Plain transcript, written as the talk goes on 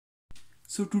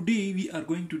So today we are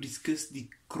going to discuss the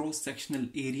cross-sectional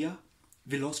area,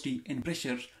 velocity and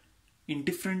pressure in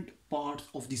different parts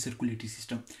of the circulatory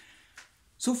system.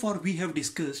 So far we have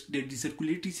discussed that the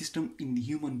circulatory system in the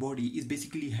human body is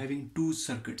basically having two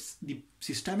circuits, the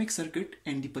systemic circuit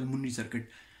and the pulmonary circuit.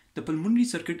 The pulmonary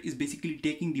circuit is basically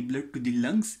taking the blood to the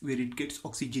lungs where it gets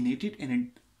oxygenated and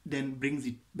it then brings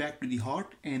it back to the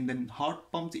heart, and then heart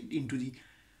pumps it into the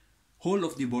whole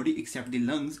of the body except the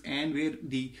lungs, and where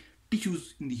the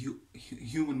tissues in the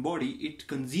human body, it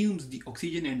consumes the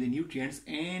oxygen and the nutrients,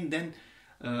 and then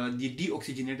the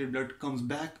deoxygenated blood comes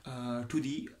back to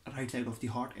the right side of the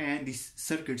heart, and these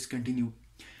circuits continue.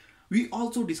 We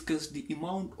also discussed the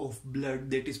amount of blood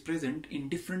that is present in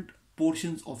different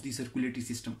portions of the circulatory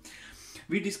system.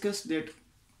 We discussed that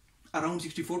around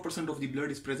 64% of the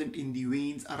blood is present in the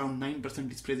veins, around 9%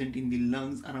 is present in the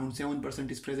lungs, around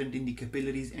 7% is present in the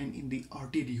capillaries and in the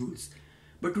arterioles.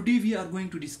 But today we are going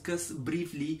to discuss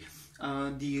briefly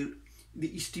the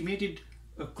estimated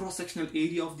cross-sectional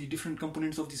area of the different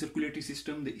components of the circulatory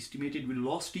system, the estimated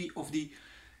velocity of the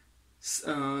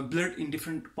blood in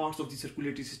different parts of the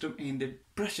circulatory system, and the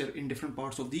pressure in different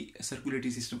parts of the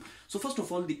circulatory system. So first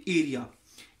of all, the area.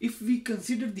 If we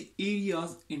consider the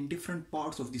areas in different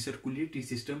parts of the circulatory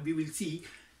system, we will see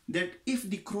that if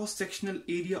the cross-sectional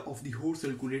area of the whole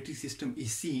circulatory system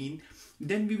is seen,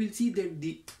 then we will see that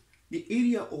the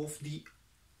area of the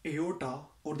aorta,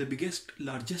 or the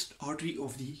largest artery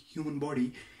of the human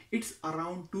body, it's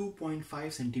around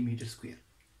 2.5 centimeters square.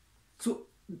 So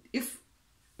if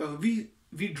we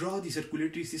draw the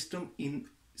circulatory system in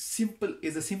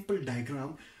as a simple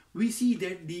diagram, we see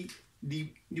that the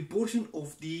portion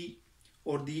of the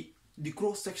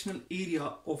cross-sectional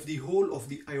area of the whole of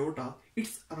the aorta,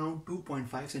 it's around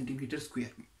 2.5 centimeters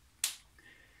square.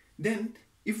 Then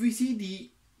if we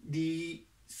see the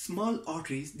small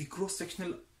arteries, the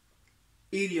cross-sectional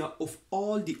area of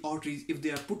all the arteries, if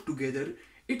they are put together,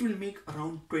 it will make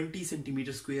around 20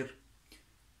 centimeters square.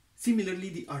 Similarly,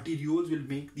 the arterioles will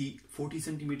make the 40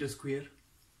 centimeters square,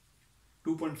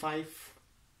 2.5,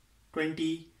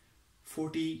 20,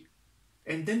 40,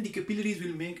 and then the capillaries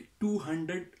will make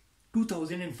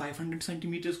 2,500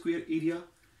 centimeters square area.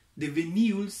 The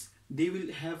venules, they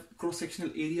will have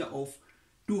cross-sectional area of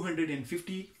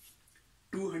 250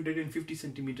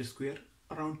 centimeters square,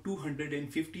 around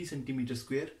 250 centimeters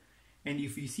square. And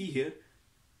if we see here,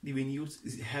 the venules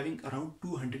is having around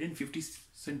 250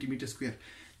 centimeters square.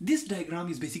 This diagram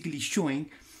is basically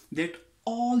showing that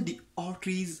all the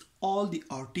arteries, all the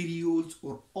arterioles,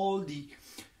 or all the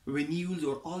venules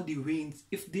or all the veins,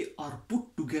 if they are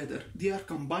put together, they are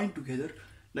combined together,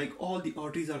 like all the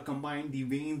arteries are combined, the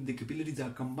veins, the capillaries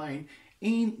are combined,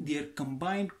 and their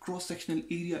combined cross-sectional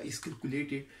area is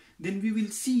calculated, then we will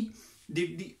see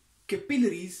that the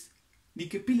capillaries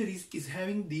is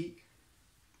having the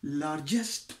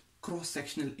largest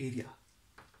cross-sectional area.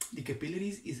 The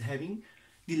capillaries is having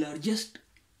the largest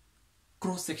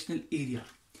cross-sectional area.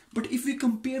 But if we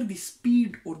compare the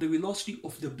speed or the velocity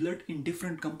of the blood in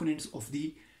different components of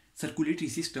the circulatory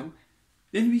system,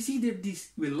 then we see that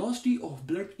this velocity of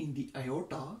blood in the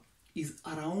aorta is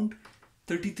around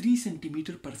 33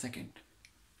 centimeters per second.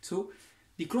 So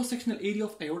the cross-sectional area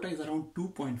of aorta is around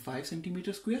 2.5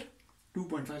 centimeters square,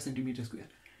 2.5 centimeters square.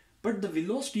 But the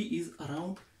velocity is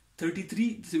around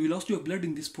 33, the velocity of blood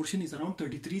in this portion is around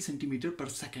 33 centimeters per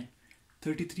second.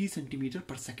 33 centimeters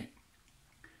per second.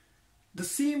 The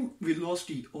same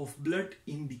velocity of blood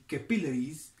in the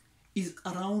capillaries is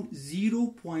around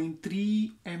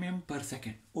 0.3 mm per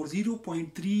second, or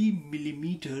 0.3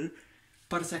 millimeter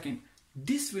per second.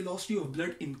 This velocity of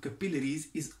blood in capillaries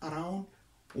is around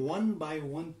 1 by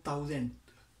 1,000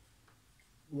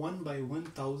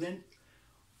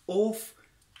 of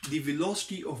the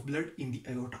velocity of blood in the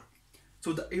aorta.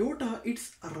 So the aorta,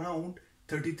 it's around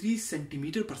 33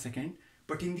 centimeters per second,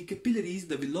 but in the capillaries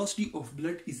the velocity of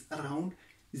blood is around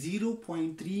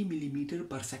 0.3 millimeter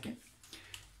per second.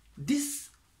 This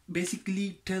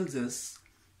basically tells us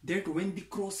that when the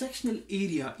cross-sectional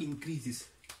area increases,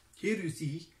 here you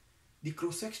see the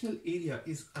cross-sectional area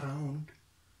is around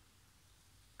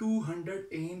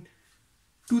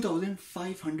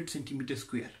 2,500 centimeters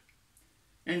square,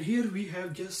 and here we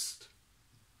have just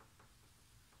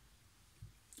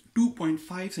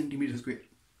 2.5 centimeters square.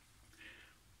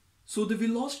 So the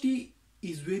velocity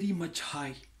is very much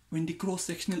high when the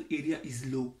cross-sectional area is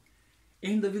low,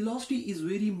 and the velocity is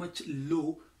very much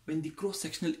low when the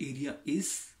cross-sectional area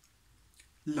is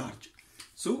large.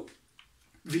 So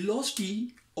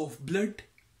velocity of blood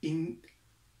in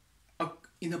a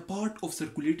part of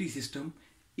circulatory system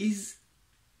is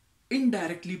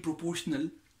indirectly proportional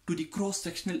to to the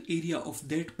cross-sectional area of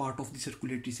that part of the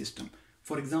circulatory system.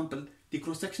 For example, the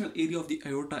cross-sectional area of the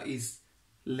aorta is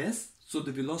less, so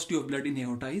the velocity of blood in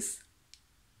aorta is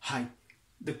high.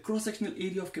 The cross-sectional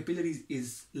area of capillaries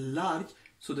is large,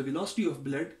 so the velocity of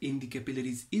blood in the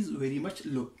capillaries is very much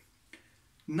low.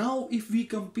 Now, if we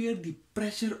compare the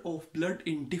pressure of blood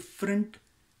in different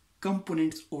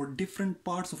components or different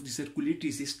parts of the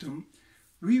circulatory system,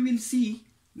 we will see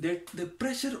that the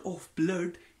pressure of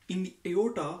blood in the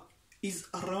aorta is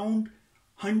around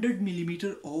 100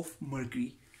 millimeter of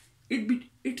mercury.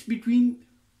 It's between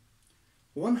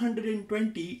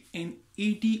 120 and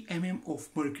 80 mm of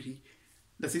mercury.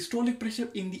 The systolic pressure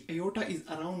in the aorta is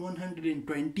around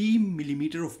 120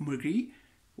 millimeter of mercury,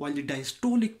 while the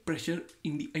diastolic pressure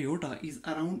in the aorta is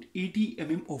around 80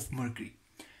 mm of mercury.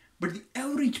 But the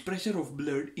average pressure of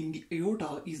blood in the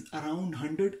aorta is around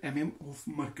 100 mm of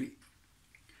mercury.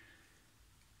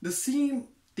 The same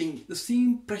thing, the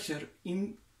same pressure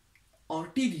in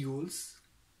arterioles,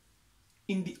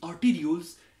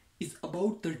 is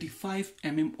about 35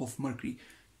 mm of mercury.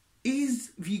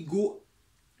 As we go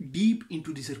deep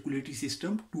into the circulatory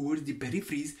system towards the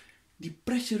peripheries, the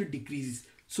pressure decreases.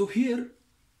 So here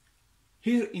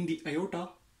in the aorta,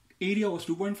 area was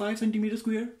 2.5 centimeter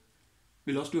square,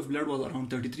 velocity of blood was around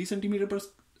 33 centimeter per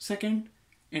second,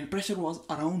 and pressure was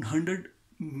around 100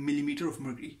 millimeter of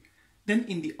mercury. Then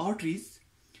in the arteries,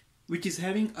 which is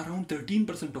having around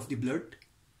 13% of the blood,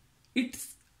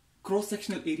 its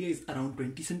cross-sectional area is around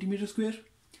 20 centimeter square.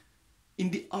 In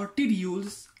the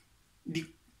arterioles,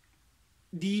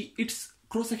 its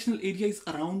cross-sectional area is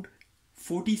around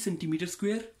 40 centimeter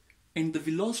square, and the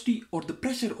velocity or the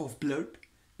pressure of blood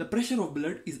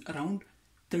is around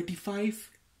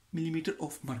 35 millimeter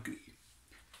of mercury.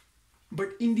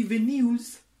 But in the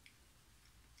venules,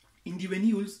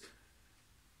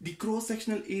 the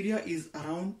cross-sectional area is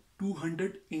around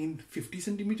 250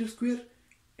 centimeter square,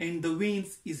 and the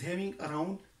veins is having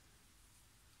around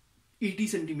 80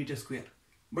 centimeter square.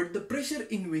 But the pressure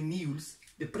in venules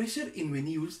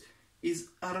is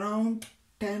around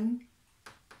 10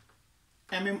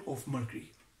 mm of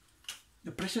mercury.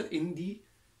 The pressure in the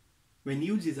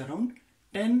venules is around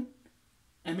 10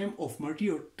 mm of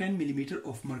mercury or 10 millimeter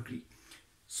of mercury.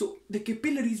 So the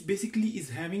capillaries basically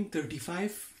is having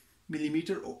 35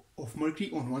 millimeter of mercury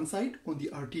on one side, on the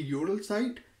arterioidal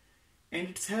side, and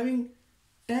it's having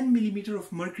 10 millimeter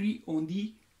of mercury on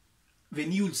the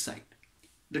venule side.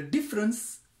 The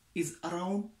difference is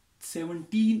around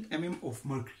 17 mm of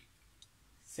mercury.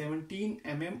 17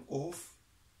 mm of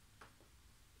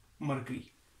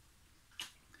mercury.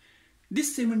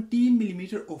 This 17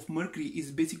 millimeter of mercury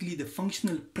is basically the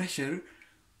functional pressure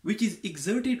which is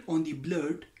exerted on the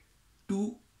blood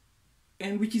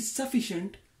and which is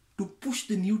sufficient to push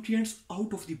the nutrients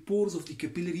out of the pores of the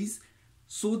capillaries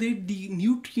so that the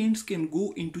nutrients can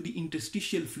go into the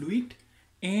interstitial fluid,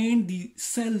 and the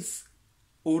cells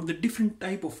or the different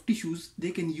type of tissues,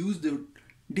 they can use the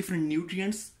different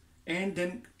nutrients, and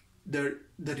then the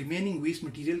remaining waste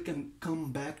material can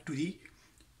come back to the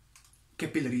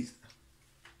capillaries.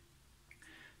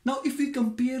 Now if we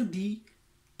compare the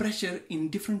pressure in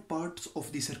different parts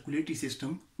of the circulatory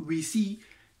system, we see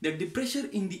that the pressure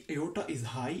in the aorta is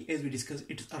high. As we discussed,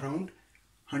 it's around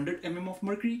 100 mm of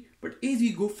mercury, but as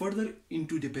we go further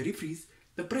into the peripheries,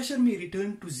 the pressure may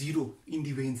return to 0 in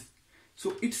the veins.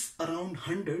 So it's around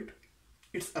 100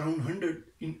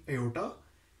 in aorta,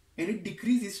 and it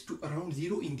decreases to around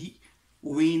 0 in the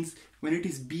veins when it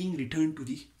is being returned to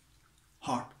the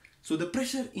heart. So the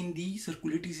pressure in the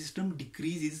circulatory system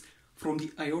decreases from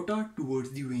the aorta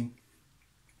towards the vein.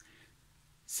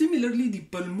 Similarly, the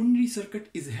pulmonary circuit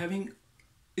is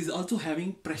also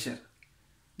having pressure.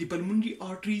 The pulmonary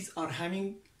arteries are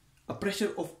having a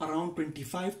pressure of around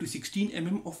 25 to 16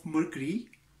 mm of mercury.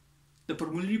 The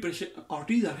pulmonary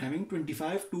arteries are having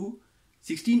 25 to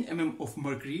 16 mm of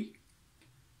mercury.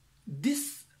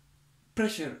 This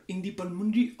pressure in the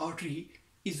pulmonary artery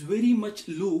is very much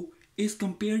low as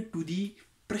compared to the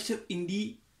pressure in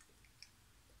the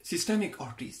systemic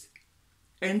arteries.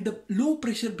 And the low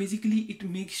pressure, basically it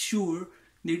makes sure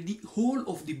that the whole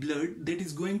of the blood that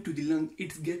is going to the lung,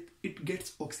 it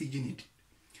gets oxygenated.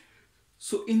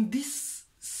 So in this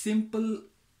simple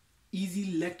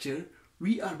easy lecture,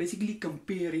 we are basically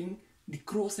comparing the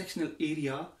cross-sectional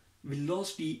area,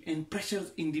 velocity and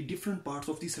pressures in the different parts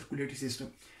of the circulatory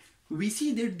system. We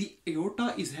see that the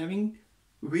aorta is having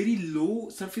very low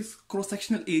surface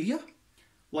cross-sectional area,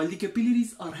 while the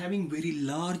capillaries are having very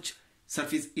large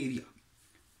surface area.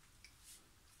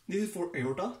 This is for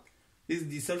aorta. This is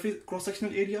the surface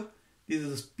cross-sectional area. This is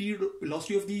the speed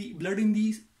velocity of the blood in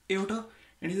the aorta,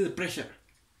 and this is the pressure.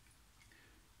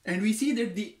 And we see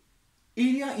that the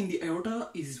area in the aorta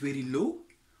is very low,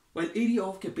 while area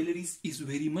of capillaries is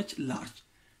very much large.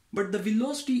 But the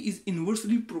velocity is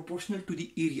inversely proportional to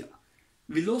the area.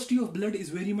 Velocity of blood is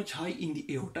very much high in the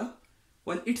aorta,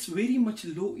 while it's very much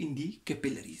low in the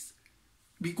capillaries.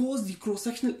 Because the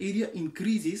cross-sectional area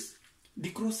increases,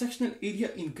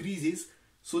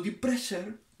 so the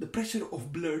pressure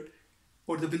of blood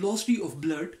or the velocity of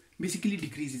blood basically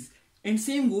decreases. And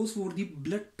same goes for the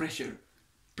blood pressure.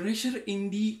 Pressure in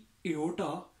the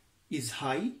aorta is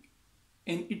high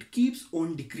and it keeps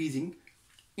on decreasing.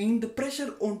 And the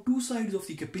pressure on two sides of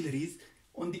the capillaries,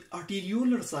 on the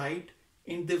arteriolar side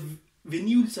and the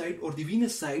venule side or the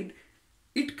venous side,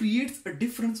 it creates a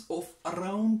difference of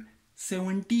around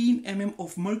 17 mm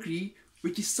of mercury,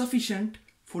 which is sufficient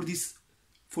for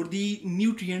the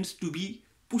nutrients to be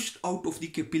pushed out of the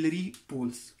capillary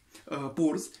pores,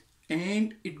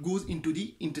 and it goes into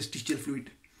the interstitial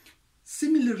fluid.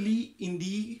 Similarly, in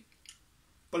the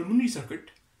pulmonary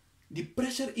circuit, the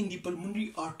pressure in the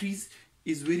pulmonary arteries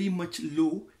is very much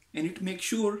low, and it makes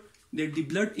sure that the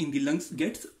blood in the lungs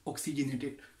gets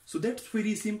oxygenated. So that's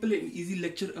very simple and easy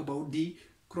lecture about the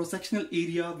cross-sectional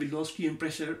area, velocity and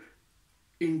pressure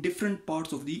in different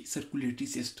parts of the circulatory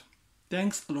system.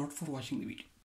 Thanks a lot for watching the video.